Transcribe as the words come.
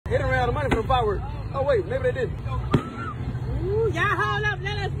fireworks. Oh wait, maybe they didn't. Ooh, y'all hold up,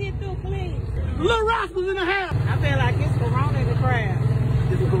 let us get through, please. Little rascals in the house. I feel like it's Corona in the crowd.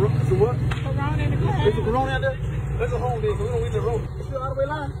 It's a what? Corona in the crowd. It's a Corona out there? Let's go home then, so we don't win the road. You still out of the way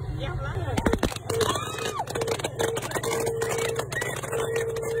line? Yeah, line.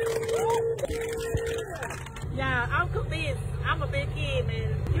 Yeah, I'm convinced. I'm a big kid,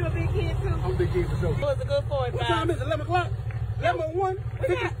 man. You a big kid too? I'm a big kid for sure. It was a good 45. What time is it? 11 o'clock? 11:01?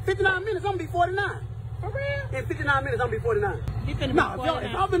 59 minutes, I'm gonna be 49. For real? In 59 minutes, I'm gonna be 49. You finna No, be 49.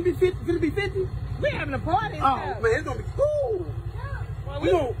 if I'm gonna be 50, We having a party. oh man, it's gonna be cool. Well, We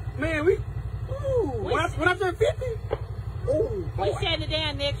gonna, man, when I turn 50, ooh, we shutting it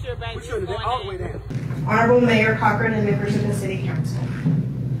down next year, baby. we shutting it down all the way down. Honorable Mayor Cockran and members of the City Council.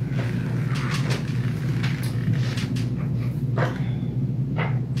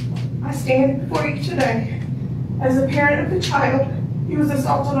 I stand before you today as a parent of the child who was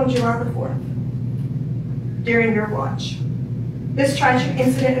assaulted on July the 4th during your watch. This tragic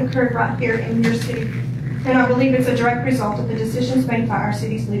incident occurred right here in your city, and I believe it's a direct result of the decisions made by our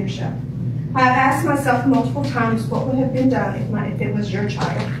city's leadership. I have asked myself multiple times what would have been done if it was your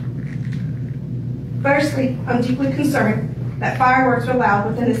child. Firstly, I'm deeply concerned that fireworks were allowed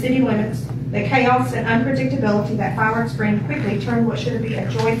within the city limits. The chaos and unpredictability that fireworks bring quickly turned what should be a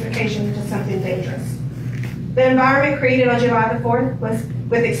joyous occasion into something dangerous. The environment created on July the 4th was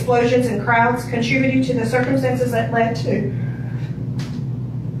with explosions and crowds contributed to the circumstances that led to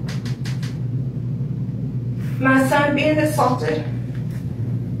my son being assaulted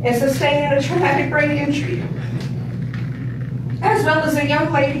and sustaining a traumatic brain injury, as well as a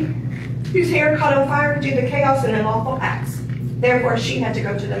young lady whose hair caught on fire due to chaos and unlawful acts. Therefore, she had to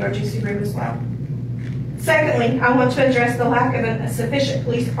go to the emergency room as well. Secondly, I want to address the lack of a sufficient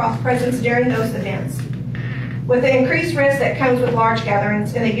police presence during those events. With the increased risk that comes with large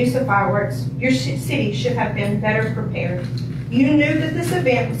gatherings and the use of fireworks, your city should have been better prepared. You knew that this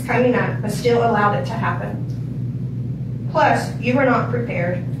event was coming up, but still allowed it to happen. Plus, you were not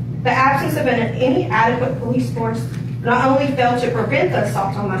prepared. The absence of any adequate police force not only failed to prevent the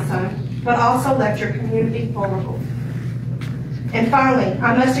assault on my son, but also left your community vulnerable. And finally,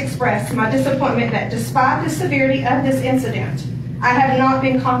 I must express my disappointment that despite the severity of this incident, I have not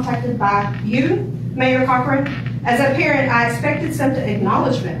been contacted by you, Mayor Cockran. As a parent, I expected some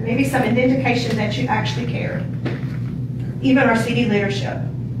acknowledgement, maybe some indication that you actually cared. Even our city leadership,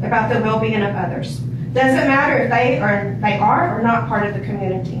 about the well-being of others. Doesn't matter if they are or not part of the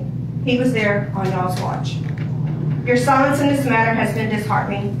community. He was there on y'all's watch. Your silence in this matter has been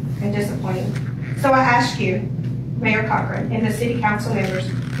disheartening and disappointing. So I ask you, Mayor Cockran, and the City Council members,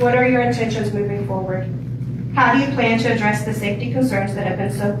 what are your intentions moving forward? How do you plan to address the safety concerns that have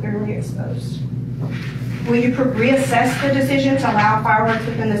been so clearly exposed? Will you reassess the decision to allow fireworks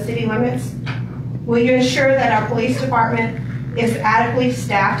within the city limits? Will you ensure that our police department is adequately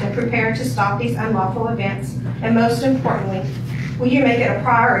staffed and prepared to stop these unlawful events? And most importantly, will you make it a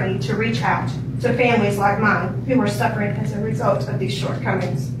priority to reach out to families like mine who are suffering as a result of these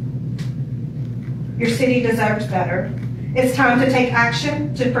shortcomings? Your city deserves better. It's time to take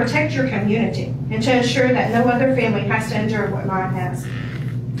action to protect your community and to ensure that no other family has to endure what mine has.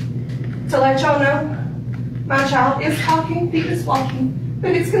 To let y'all know, my child is talking, he is walking,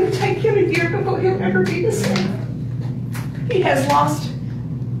 but it's going to take him a year before he'll ever be the same. He has lost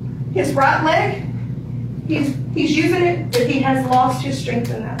his right leg. He's using it, but he has lost his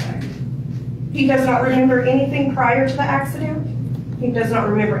strength in that leg. He does not remember anything prior to the accident. He does not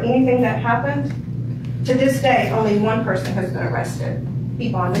remember anything that happened. To this day, only one person has been arrested. He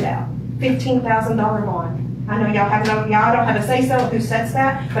bonded out. $15,000 bond. I know y'all don't have a say-so of who sets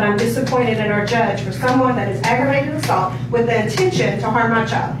that, but I'm disappointed in our judge for someone that is aggravated assault with the intention to harm my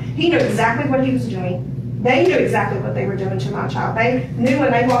child. He knew exactly what he was doing. They knew exactly what they were doing to my child. They knew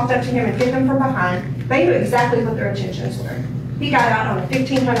when they walked up to him and hit him from behind, they knew exactly what their intentions were. He got out on a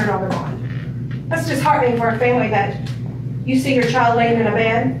 $1,500 bond. That's disheartening for a family that you see your child laying in a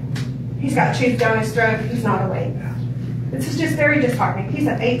bed. He's got tubes down his throat. He's not awake. This is just very disheartening. He's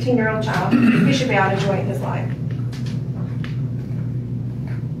an 18-year-old child. He should be out enjoying his life.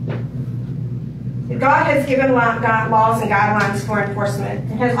 God has given laws and guidelines for enforcement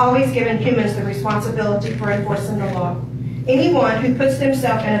and has always given humans the responsibility for enforcing the law. Anyone who puts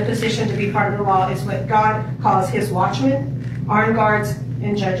themselves in a position to be part of the law is what God calls his watchmen, armed guards,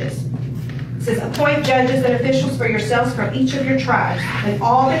 and judges. It says, appoint judges and officials for yourselves from each of your tribes and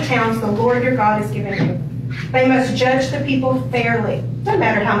all the towns the Lord your God has given you. They must judge the people fairly. Doesn't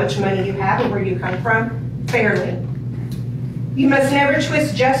matter how much money you have or where you come from, fairly. You must never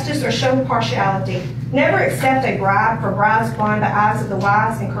twist justice or show partiality. Never accept a bribe, for bribes blind the eyes of the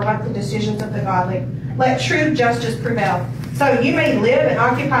wise and corrupt the decisions of the godly. Let true justice prevail. So you may live and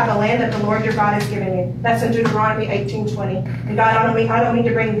occupy the land that the Lord your God has given you. That's in Deuteronomy 18:20. And God, I don't mean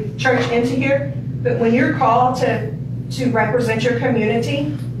to bring church into here, but when you're called to represent your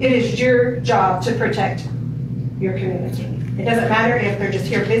community, it is your job to protect your community. It doesn't matter if they're just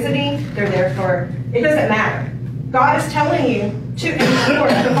here visiting, they're there for, it doesn't matter. God is telling you to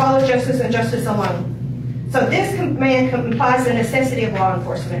enforce, to follow justice and justice alone. So this command implies the necessity of law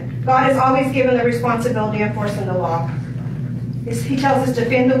enforcement. God has always given the responsibility of enforcing the law. He tells us,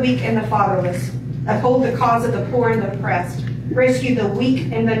 defend the weak and the fatherless, uphold the cause of the poor and the oppressed, rescue the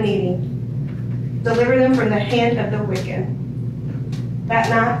weak and the needy, deliver them from the hand of the wicked. That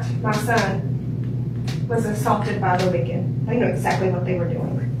night, my son was assaulted by the wicked. I know exactly what they were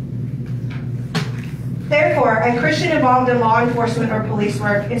doing. Therefore, a Christian involved in law enforcement or police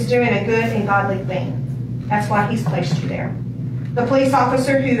work is doing a good and godly thing. That's why he's placed you there. The police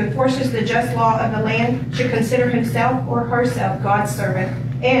officer who enforces the just law of the land should consider himself or herself God's servant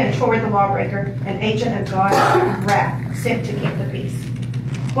and, toward the lawbreaker, an agent of God's wrath, sent to keep the peace.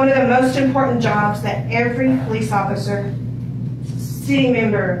 One of the most important jobs that every police officer, city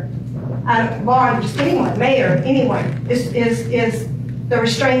member, bond, just anyone, mayor, anyone, is the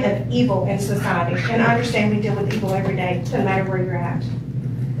restraint of evil in society. And I understand we deal with evil every day, doesn't matter where you're at.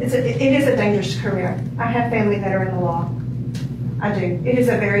 It is a dangerous career. I have family that are in the law. I do. It is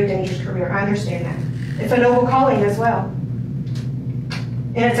a very dangerous career. I understand that. It's a noble calling as well.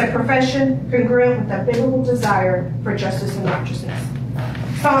 And it's a profession congruent with a biblical desire for justice and righteousness.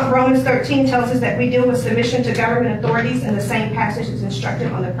 Romans 13 tells us that we deal with submission to government authorities, and the same passage is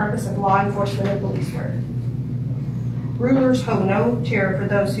instructive on the purpose of law enforcement and police work. Rulers hold no terror for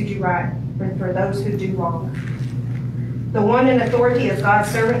those who do right, but for those who do wrong. The one in authority is God's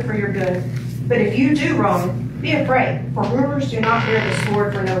servant for your good. But if you do wrong, be afraid, for rulers do not bear the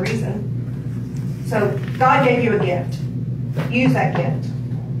sword for no reason. So God gave you a gift. Use that gift.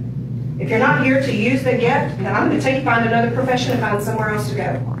 If you're not here to use the gift, then I'm going to take you find another profession and find somewhere else to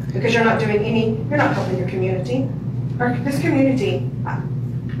go. Because you're not you're not helping your community. Or this community,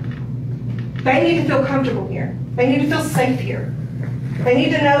 they need to feel comfortable here. They need to feel safe here. They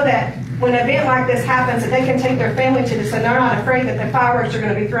need to know that when an event like this happens, that they can take their family to this and they're not afraid that the fireworks are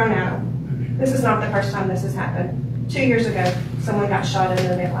going to be thrown at them. This is not the first time this has happened. 2 years ago, someone got shot in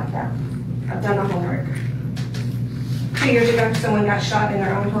an event like that. I've done my homework. 2 years ago, someone got shot in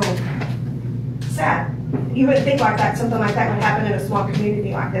their own home. Sad. You wouldn't think like that, something like that would happen in a small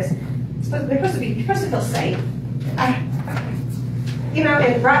community like this. You're supposed to feel safe.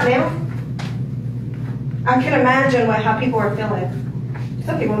 And right now, I can imagine how people are feeling.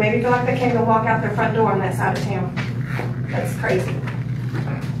 Some people maybe feel like they can't even walk out their front door on that side of town. That's crazy.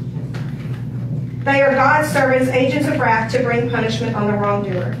 They are God's servants, agents of wrath, to bring punishment on the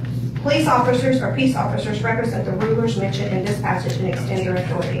wrongdoer. Police officers or peace officers represent the rulers mentioned in this passage and extend their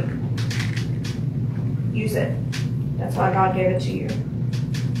authority. Use it. That's why God gave it to you.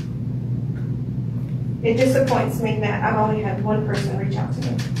 It disappoints me that I've only had one person reach out to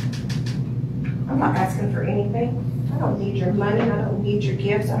me. I'm not asking for anything. I don't need your money. I don't need your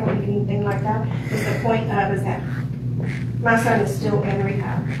gifts. I don't need anything like that. It's the point of is that my son is still in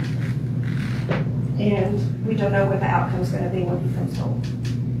rehab. And we don't know what the outcome is going to be when he comes home.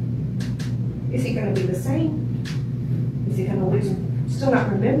 Is he going to be the same? Is he going to lose him? Still not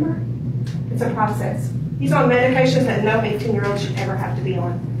remember? It's a process. He's on medications that no 18-year-old should ever have to be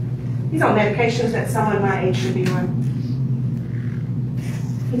on. He's on medications that someone my age should be on.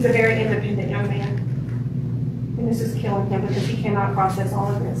 He's a very independent young man. And this is killing him because he cannot process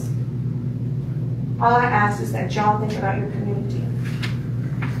all of this. All I ask is that y'all think about your community.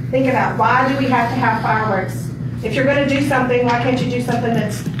 Think about, why do we have to have fireworks? If you're going to do something, why can't you do something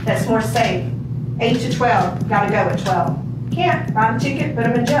that's more safe? 8 to 12, got to go at 12. Can't. Buy a ticket, put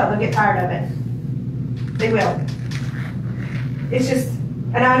them in jail. They'll get tired of it. They will. It's just,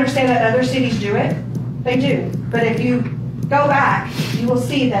 and I understand that other cities do it. They do. But if you go back, you will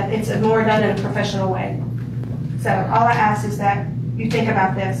see that it's more done in a professional way. So all I ask is that you think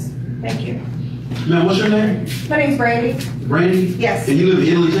about this. Thank you. Ma'am, what's your name? My name's Brandy. Brandy? Yes. And you live in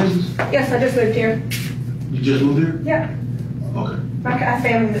Italy, Texas? Yes, I just moved here. You just moved here? Yeah. Okay. I have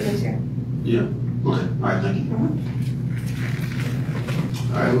family that lives here. Yeah. Okay. All right, thank you. Mm-hmm.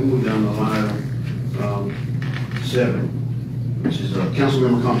 All right, we move down to line 7, which is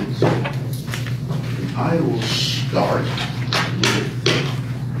councilmember comments. I will start with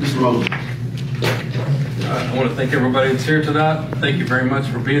Mr. Mosley. I want to thank everybody that's here tonight. Thank you very much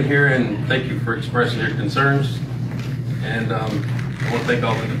for being here, and thank you for expressing your concerns. And I want to thank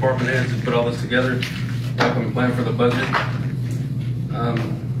all the department heads that put all this together. welcome plan for the budget.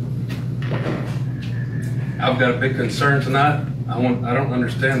 I've got a big concern tonight. I don't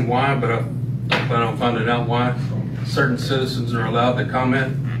understand why, but I plan on finding out why certain citizens are allowed to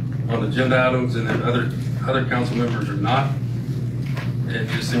comment on agenda items and then other council members are not. It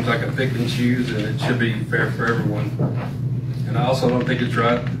just seems like a pick and choose, and it should be fair for everyone. And I also don't think it's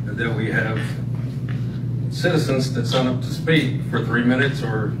right that we have citizens that sign up to speak for 3 minutes,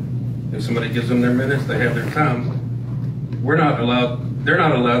 or if somebody gives them their minutes, they have their time. They're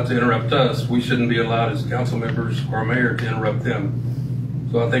not allowed to interrupt us. We shouldn't be allowed as council members or mayor to interrupt them.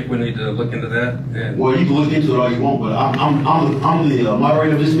 So I think we need to look into that. And well, you can look into it all you want, but I'm the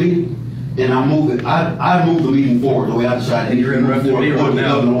moderator of this meeting, and I move the meeting forward the way I decided. And you're interrupting me right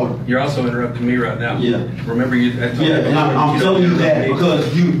now. You're also interrupting me right now. Yeah. Remember you. Yeah, and I'm telling you that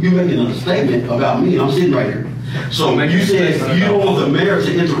because you're making a statement about me. I'm sitting right here. So you said you don't want the mayor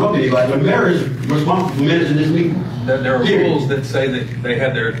to interrupt anybody. The mayor is responsible for minutes in this meeting. There are rules that say that they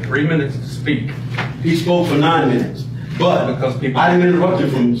have their 3 minutes to speak. He spoke for 9 minutes, but I didn't interrupt him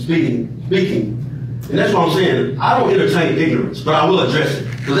from speaking. And that's what I'm saying. I don't entertain ignorance, but I will address it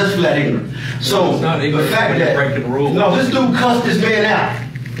because that's flat ignorant. So it's not ignorant, the fact that breaking the rules. No, this dude cussed this man out,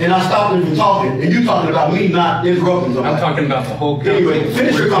 and I stopped him from talking, and you talking about me not interrupting somebody. I'm talking about the whole council. Anyway,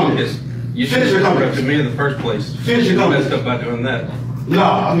 finish your comments. You should have interrupted me in the first place. Finish your comments. You messed up by doing that. No,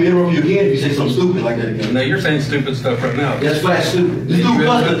 I'm gonna interrupt you again if you say something stupid like that again. No, you're saying stupid stuff right now. That's flat stupid. This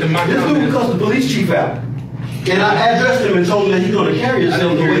dude cussed the police chief out. And I addressed him and told him that he's going to carry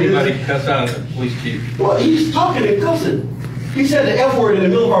himself the way he anybody cuss out the police chief. Well, he's talking and cussing. He said the F word in the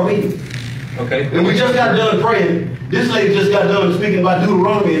middle of our meeting. Okay. And we just got done praying. This lady just got done speaking about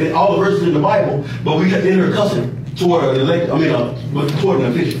Deuteronomy and all the verses in the Bible, but we got in her cussing toward an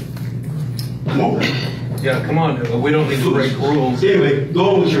official. Come on, man. Yeah, come on. We don't need to break rules. Anyway,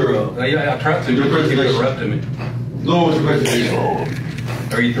 go on with your... yeah, I tried to. Your presentation. You interrupted me. Go on with your presentation.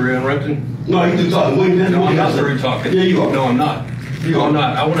 Are you through interrupting? No, you do talking. No, I'm not through talking. Yeah, you are. No, I'm not. I'm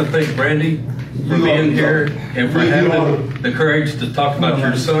not. I want to thank Brandy for being here and for having the courage to talk about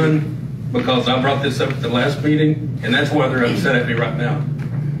your son, because I brought this up at the last meeting, and that's why they're upset at me right now.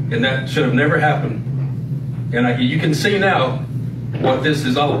 And that should have never happened. And you can see now what this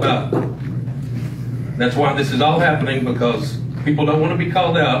is all about. That's why this is all happening, because people don't want to be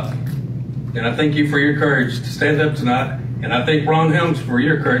called out. And I thank you for your courage to stand up tonight. And I thank Ron Helms for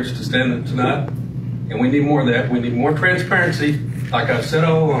your courage to stand up tonight. And we need more of that. We need more transparency, like I've said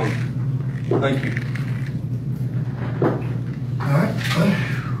all along. Thank you. All right.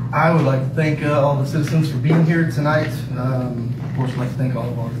 I would like to thank all the citizens for being here tonight. Of course, I'd like to thank all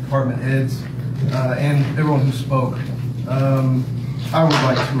of our department heads and everyone who spoke. I would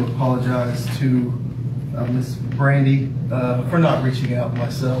like to apologize to Ms. Brandy for not reaching out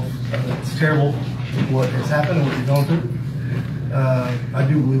myself. It's terrible what has happened and what you're going through. I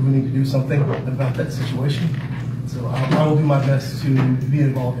do believe we need to do something about that situation. So I will do my best to be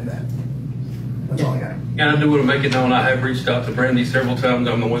involved in that. That's all I got. And I do want to make it known I have reached out to Brandy several times.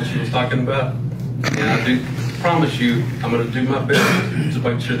 I'm the one she was talking about. And I do promise you I'm going to do my best to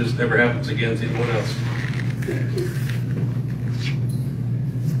make sure this never happens again to anyone else.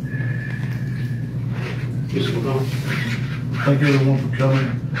 Thank everyone for coming.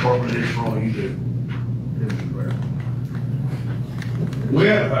 Department heads for all you do.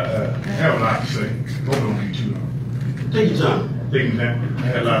 Well, I have a lot to say. Hope it don't be too long. Take your time. Taking time. I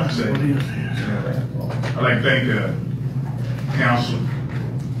have a lot to say. I'd like to thank council,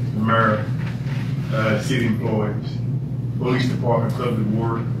 the mayor, city employees, police department, public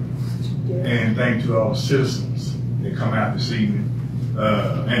work, and thank to all the citizens that come out this evening,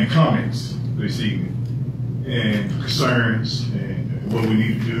 and comments this evening, and concerns, and what we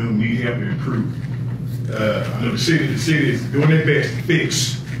need to do, we need help to improve. I know the city is doing their best to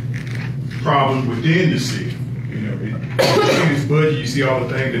fix problems within the city. You know, the city's budget, you see all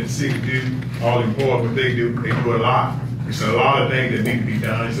the things that the city do, all the employees, what they do a lot. It's a lot of things that need to be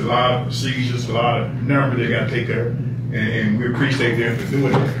done. It's a lot of procedures, a lot of numbers they got to take care of, and we appreciate them for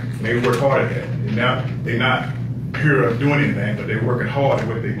doing that. And they work hard at that. And they're not here doing anything, but they're working hard at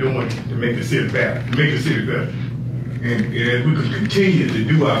what they're doing to make the city better, And we can continue to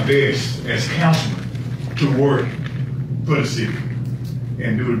do our best as councilmen to work for the city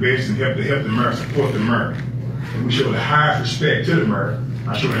and do the best and help the mayor, support the mayor. And we show the highest respect to the mayor.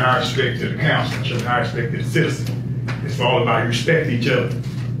 I show the highest respect to the council. I show the highest respect to the citizens. It's all about respect each other.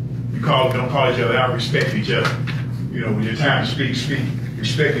 Don't call each other out, respect each other. You know, when your time to speak,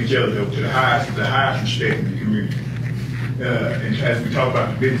 respect each other though, to the highest respect in the community. And as we talk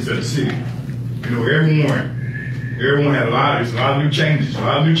about the business of the city, you know, everyone had a lot of new changes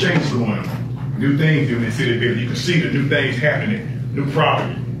going on. new things in the city building. You can see the new things happening, new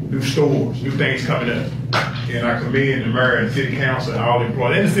property, new stores, new things coming up. And I commend the mayor and city council and all the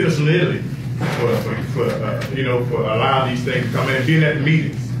employees and the citizens of Italy for allowing these things to come in and being at the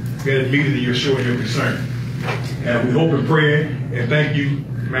meetings. Being at the meetings and you're showing your concern. And we hope and pray and thank you,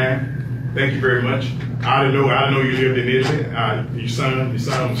 man. Thank you very much. I didn't know you lived in Italy. Your son,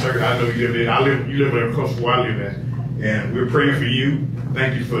 sir, I know you live there. You live there close to where I live at. And we're praying for you.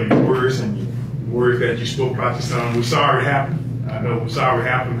 Thank you for your words and your words that you spoke about your son. We're sorry it happened. I know we're sorry it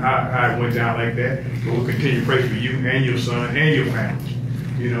happened, how it went down like that. But we'll continue to pray for you and your son and your family.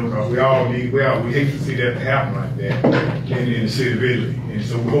 Because we hate to see that happen like that in the city of Italy. And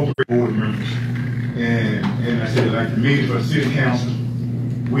so we hope for board members. And I said, like the meeting for the city council,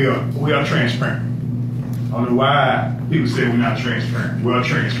 we are transparent. I don't know why people say we're not transparent. We are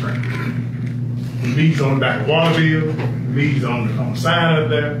transparent. The meetings on the back of Waterville, the meetings on the sign up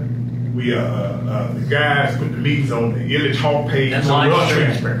there. We the guys put the meetings on the Italy talk page. So we are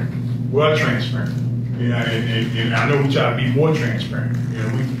transparent. We are transparent. And I know we try to be more transparent.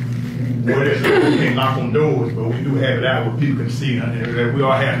 We can't knock on doors, but we do have it out where people can see that we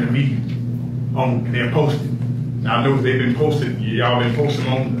are having a meeting and they're posted. Now, I know they've been posted, y'all been posting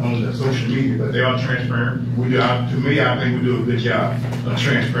on the social media, but they are transparent. To me, I think we do a good job of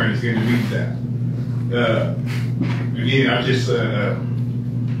transparency in the meetings out. Again, I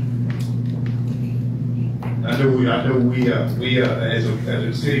know we as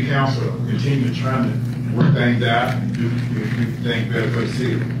a city council continue trying to work things out and do things better for the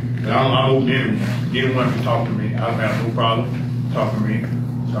city. But I'm open to anyone can talk to me. I don't have no problem talking to me.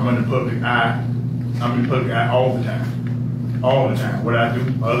 I'm in the public eye. I'm in the public eye all the time. All the time. What I do,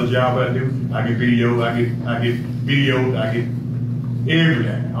 my other job I do, I get videos, I get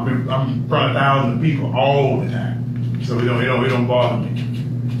everything. I'm in front of thousands of people all the time. So it don't bother me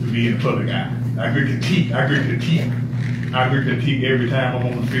to be in the public eye. I critique every time I'm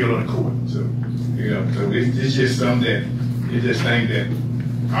on the field of the court. So so it's just something that it's just things that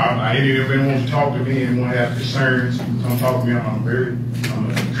anyone wants to talk to me and want to have concerns, come talk to me. I'm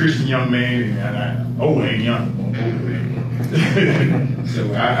a Christian young man, and old ain't young, I'm old man. So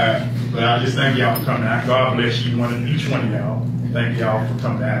but I just thank y'all for coming out. God bless you, each one of y'all. Thank y'all for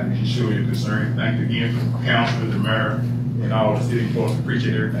coming out and showing your concern. Thank you again for the council, the mayor, and all the city folks.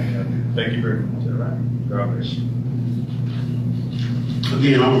 Appreciate everything y'all do. Thank you very much. All right. God bless you.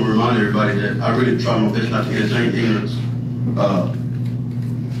 Again, I want to remind everybody that I really try my best not to entertain ignorance,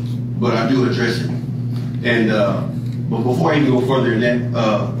 but I do address it. And but before I even go further in that,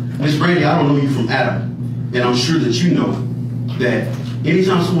 Ms. Brandy, I don't know you from Adam, and I'm sure that you know that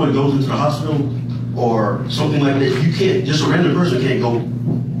anytime someone goes into the hospital or something like that, you can't, just a random person can't go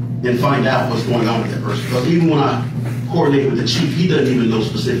and find out what's going on with that person. Because even when I coordinate with the chief, he doesn't even know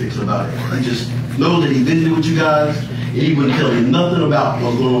specifics about it. He just knows that he visited with you guys, and he wouldn't tell me nothing about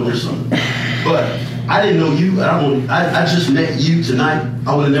what's going on with their son. But I didn't know you. I just met you tonight.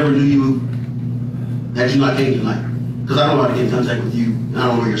 I would have never knew you had you not came tonight. Because I don't know how to get in contact with you, and I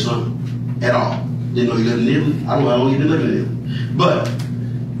don't know your son at all. Didn't know you lived in Italy. I don't know you didn't live in Italy. But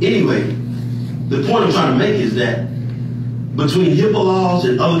anyway, the point I'm trying to make is that between HIPAA laws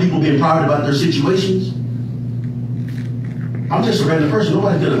and other people being private about their situations, I'm just a random person.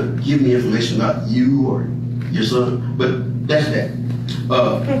 Nobody's going to give me information about you or your son. But that's that.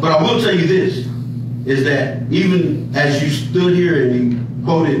 But I will tell you this, is that even as you stood here and you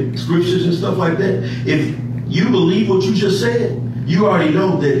quoted scriptures and stuff like that, if you believe what you just said, you already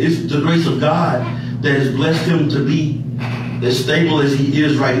know that it's the grace of God that has blessed him to be as stable as he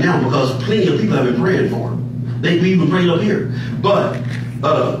is right now, because plenty of people have been praying for him. We even prayed up here. But,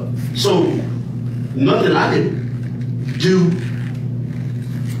 so nothing I could do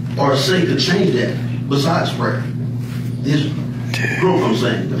or say could change that besides prayer. His growth, I'm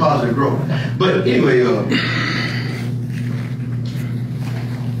saying, the positive growth. But anyway,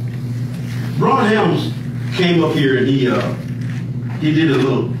 Ron Helms came up here and he did a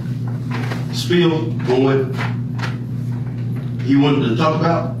little spiel on what he wanted to talk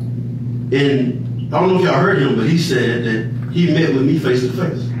about. And I don't know if y'all heard him, but he said that he met with me face to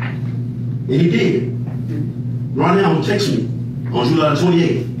face. And he did. Ron Helms texted me on July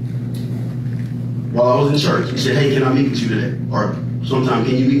 28th while I was in church. He said, hey, can I meet with you today? Or sometime,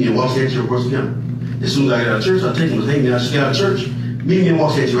 can you meet me in Wasatch or West County? As soon as I got out of church, I text him, hey man, I just got out of church. Meet me in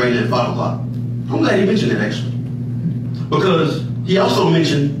Wasatch right now at 5 o'clock. I'm glad he mentioned that actually. Because he also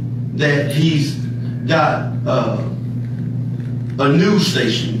mentioned that he's got a news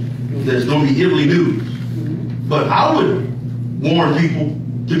station that's going to be Italy News. But I would warn people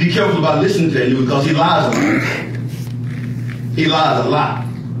to be careful about listening to that news because he lies a lot. He lies a lot.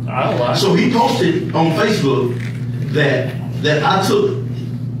 I don't lie. So he posted on Facebook that I took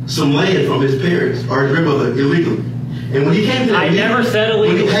some land from his parents or his grandmother illegally. And when he came to that meeting, never said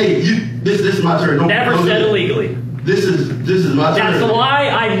illegally. This is my turn. Never said illegally. This is my turn. That's a lie.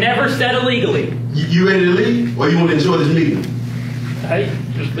 I never said illegally. You ready to leave, or you want to enjoy this meeting? Hey,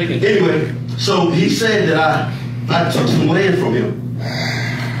 just speaking. Anyway, so he said that I took some land from him,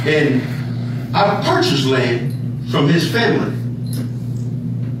 and I purchased land from his family.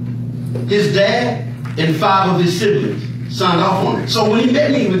 His dad and 5 of his siblings signed off on it. So when he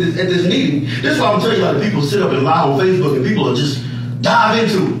met me at this meeting, this is why I'm telling you how the people sit up and lie on Facebook, and people will just dive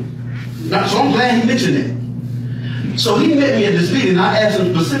into it. So I'm glad he mentioned it. So he met me at this meeting, and I asked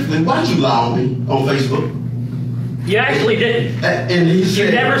him specifically, why did you lie on me on Facebook? You actually didn't. And he said,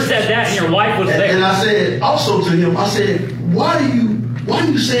 you never said that, and your wife was there. And I said also to him, I said, why are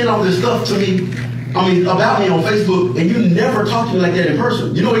you saying all this stuff to me? I mean, about me on Facebook, and you never talk to me like that in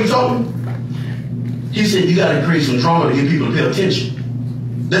person. You know what he told me? He said, you got to create some drama to get people to pay attention.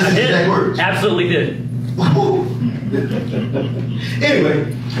 That's his exact words. Absolutely did.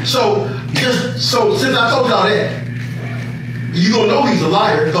 Anyway, so since I told y'all that, you're going to know he's a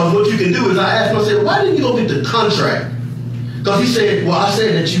liar, because what you can do is I asked him, I said, why didn't you go get the contract? Because he said, well, I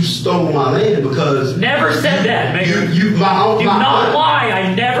said that you stole my land because... Never said that, Mayor. Do not lie.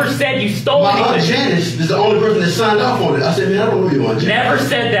 I never said you stole anything. My aunt Janice is the only person that signed off on it. I said, man, I don't know you, Aunt Janice. Never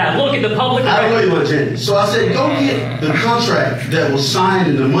said that. Look at the public record. I don't know you, Aunt Janice. So I said, go get the contract that was signed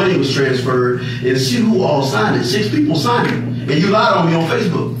and the money was transferred and see who all signed it. 6 people signed it. And you lied on me on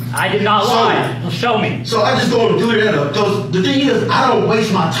Facebook. I did not lie. Well, show me. So I just go and clear that up. Because the thing is, I don't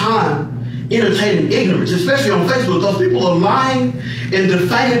waste my time entertaining ignorance, especially on Facebook, because people are lying and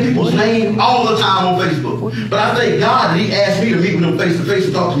defaming people's name all the time on Facebook. But I thank God that he asked me to meet with them face to face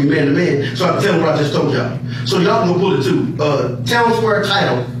and talk to me man to man, so I can tell them what I just told y'all. So y'all can go pull it too. Town Square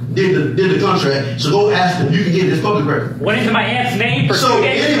Title did the contract, so go ask them. You can get this public record. Went into my aunt's name for 2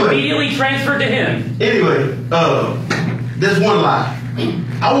 days, immediately transferred to him. Anyway, there's one lie.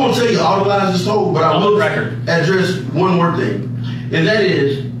 I won't tell you all the lies it's told, but I will address one more thing, and that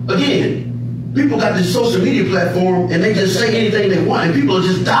is, again, people got this social media platform and they just say anything they want, and people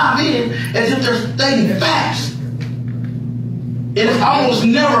just dive in as if they're stating facts. And it's almost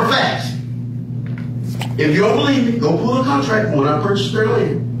never facts. If you don't believe me, go pull a contract when I purchased their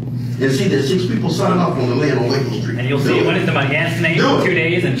land and see that 6 people signed off on the land on Waco Street. And you'll see it went into my aunt's name for 2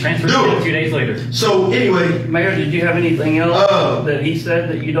 days and transferred it 2 days later. So anyway, Mayor, did you have anything else that he said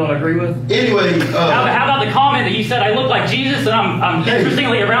that you don't agree with? Anyway, how about the comment that you said I look like Jesus and I'm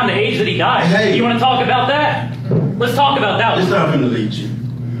interestingly around the age that he died? Hey, you want to talk about that? Let's talk about that. It's time for him to leave, you.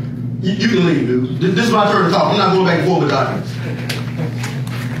 You can leave, dude. This is my turn to talk. I'm not going back and forth with the audience.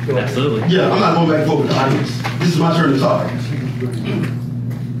 Absolutely. Yeah, I'm not going back and forth with the audience. This is my turn to talk.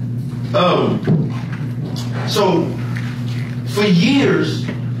 So for years,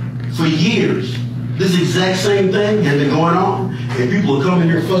 this exact same thing has been going on, and people are coming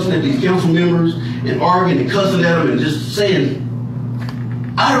here fussing at these council members and arguing and cussing at them and just saying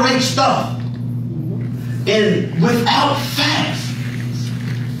irate stuff and without facts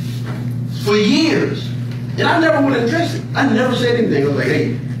for years. And I never would address it. I never said anything. I was like,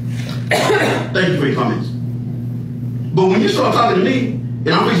 hey, thank you for your comments. But when you start talking to me, and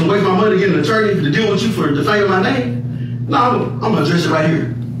I'm fixing to waste my money getting an attorney to deal with you for defaming my name, no, I'm going to address it right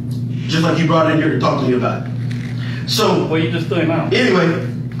here. Just like you brought it in here to talk to me about it. So, well, you just threw him out. Anyway,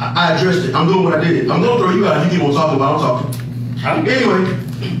 I addressed it. I'm doing what I did. I'm going to throw you out if you keep on talking about I'm talking. Anyway,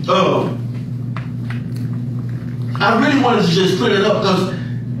 I really wanted to just clear it up, because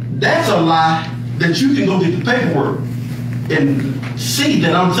that's a lie that you can go get the paperwork and see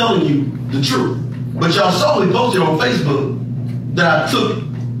that I'm telling you the truth. But y'all solely posted on Facebook that I took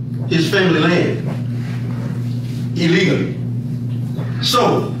his family land illegally.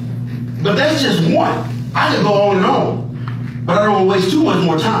 So, but that's just one. I can go on and on, but I don't want to waste too much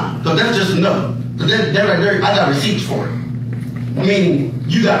more time, because that's just enough. Because that right there, I got receipts for it. I mean,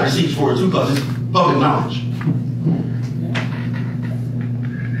 you got receipts for it too, because it's public knowledge.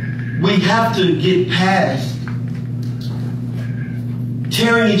 We have to get past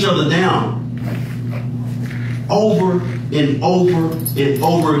tearing each other down over and over and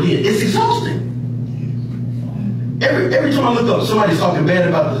over again. It's exhausting. Every time I look up, somebody's talking bad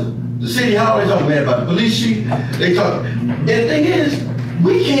about the city hall, they're talking bad about the police chief, they talk. And the thing is,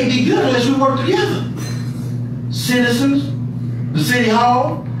 we can't be good unless we work together. Citizens, the city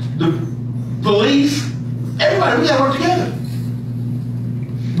hall, the police, everybody, we gotta work together.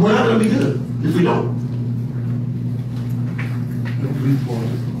 We're not gonna be good if we don't.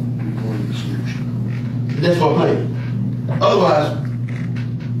 That's my plan. Otherwise,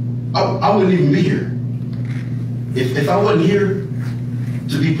 I wouldn't even be here. If I wasn't here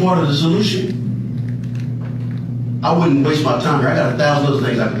to be part of the solution, I wouldn't waste my time here. I got 1,000 other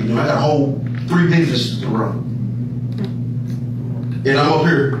things I could be doing. I got a whole 3 businesses to run. And I'm up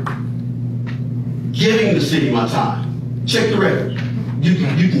here giving the city my time. Check the record. You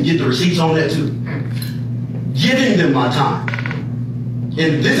can get the receipts on that too. Giving them my time.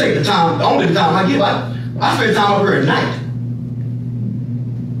 And this ain't the time, the only time I give. I spend time up here at night.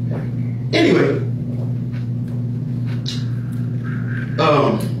 Anyway,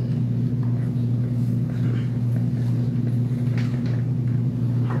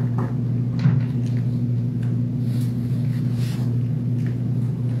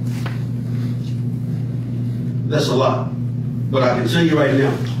 that's a lot. But I can tell you right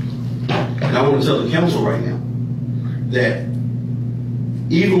now, and I want to tell the council right now, that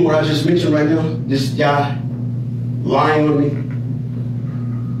even what I just mentioned right now, this guy lying on me,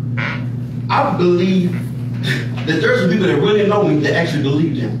 I believe that there's some people that really know me that actually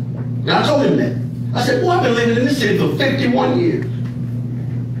believed him. And I told him that. I said, boy, I've been living in this city for 51 years.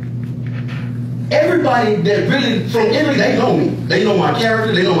 Everybody that really, from Italy, they know me. They know my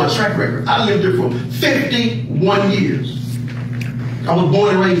character, they know my track record. I lived here for 51 years. I was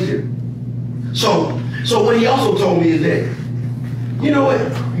born and raised here. So what he also told me is that, you know what,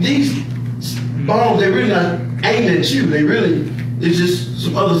 these bombs, they're really not aimed at you. It's just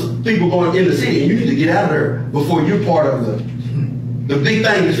some other people going in the city, and you need to get out of there before you're part of the big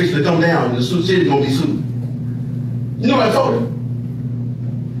thing that's fixing to come down, and the city's going to be sued. You know what I told him?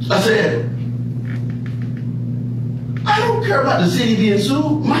 I said, I don't care about the city being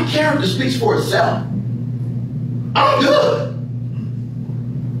sued. My character speaks for itself. I'm good.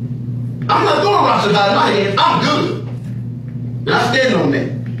 I'm not throwing rocks out of my hand. I'm good. And I stand on that.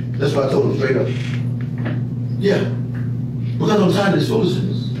 That's what I told him straight up. Yeah. Because I'm tired of this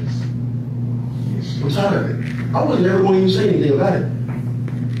foolishness. I'm tired of it. I wasn't ever going to even say anything about it.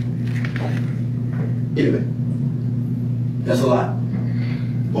 Anyway, that's a lot.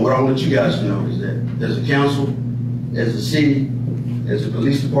 But what I want you guys to know is that as a council, as a city, as a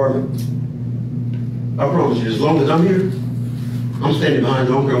police department, I promise you, as long as I'm here, I'm standing behind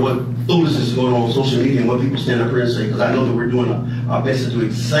you. I don't care what foolishness is going on social media and what people stand up here and say, because I know that we're doing our best to do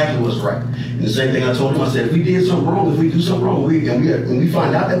exactly what's right. And the same thing I told him, I said, if we did something wrong, if we do something wrong, and we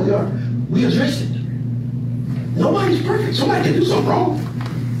find out that we address it. Nobody's perfect. Somebody can do something wrong.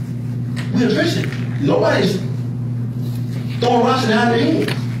 We address it. Nobody's throwing rocks and hiding their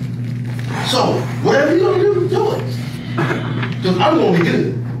hands. So, whatever you're going to do it. Because I'm going to be good.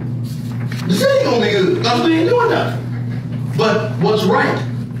 The city's going to be good, because we ain't doing nothing. But what's right?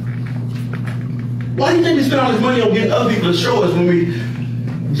 Why do you think we spend all this money on getting other people to show us when we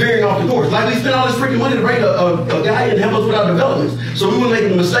veering off the course? Like we spend all this freaking money to bring a guy in and help us with our developments. So we wouldn't make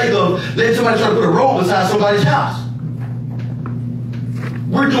the mistake of letting somebody try to put a road beside somebody's house.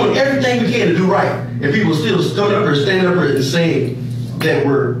 We're doing everything we can to do right. And people still coming up here, standing up here and saying that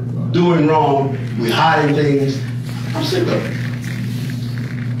we're doing wrong, we're hiding things. I'm sick of it.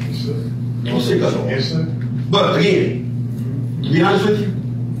 I'm sick of it. Yes, sir. But again, to be honest with you,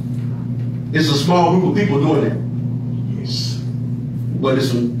 it's a small group of people doing that. Yes. But it's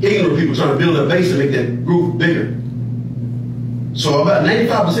some ignorant people trying to build a base and make that group bigger. So about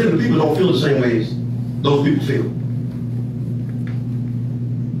 95% of the people don't feel the same way as those people feel.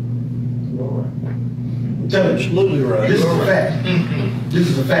 I'm telling you. Absolutely right. This is a fact. This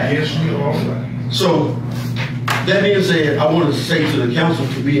is a fact. Yes, you are right. So, that being said, I want to say to the council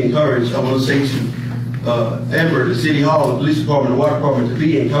to be encouraged. I want to say to Amber, the city hall, the police department, the water department to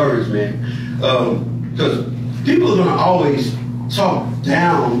be encouraged, man. Because people are going to always talk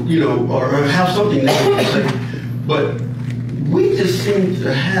down, you know, or have something negative to say. But we just seem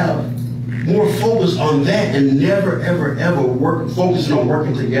to have more focus on that and never, ever, ever focusing on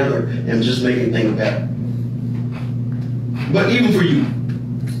working together and just making things better. But even for you,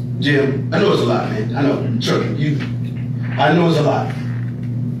 Jim, I know it's a lot, man. I know, trust me, I know it's a lot.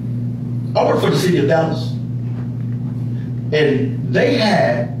 I work for the city of Dallas, and they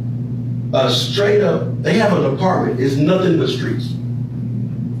had they have a department, it's nothing but streets.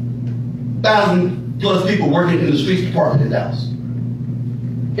 1,000+ people working in the streets department in Dallas.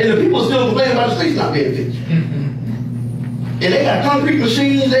 And the people still complaining about the streets not being fixed. And they got concrete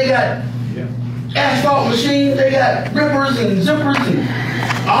machines, they got asphalt machines, they got rippers and zippers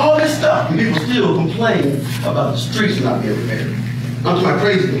and all this stuff. And people still complain about the streets not being repaired. I'm talking about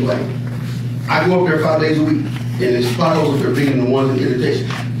crazy complaining. I go up there 5 days a week, and there's potholes up there bigger than the ones in irritation.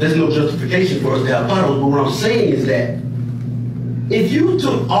 There's no justification for us to have potholes, but what I'm saying is that if you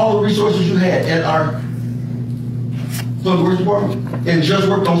took all the resources you had at our for the works department and just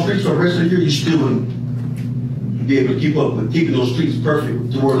worked on streets for the rest of the year, you still wouldn't be able to keep up with keeping those streets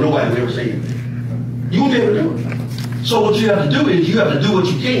perfect to where nobody would ever say anything. You won't be able to do it. So what you have to do is you have to do what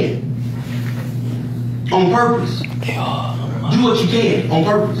you can on purpose. Do what you can on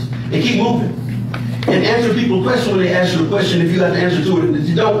purpose and keep moving. And answer people's questions when they ask you a question if you got the answer to it. And if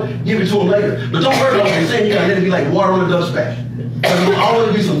you don't, give it to them later. But don't worry about what they're saying. You got to let it be like water on a dust patch. There will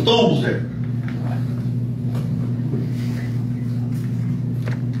always be some fools there.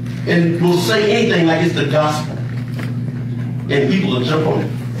 And will say anything like it's the gospel. And people will jump on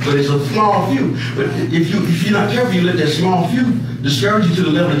it. But it's a small few. But if you're not careful, you let that small few discourage you to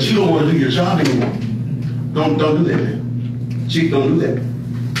the level that you don't want to do your job anymore. Don't do that, man. Chief, don't do that.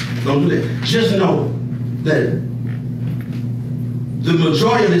 Don't do that. Just know that the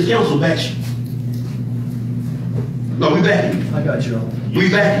majority of this council backs you. No, we back you. I got you. We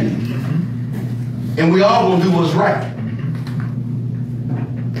back you. And we all gonna do what's right.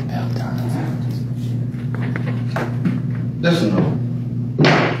 That's enough.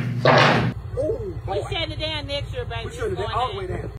 We shutting it down next year, baby. We shutting it all the way down.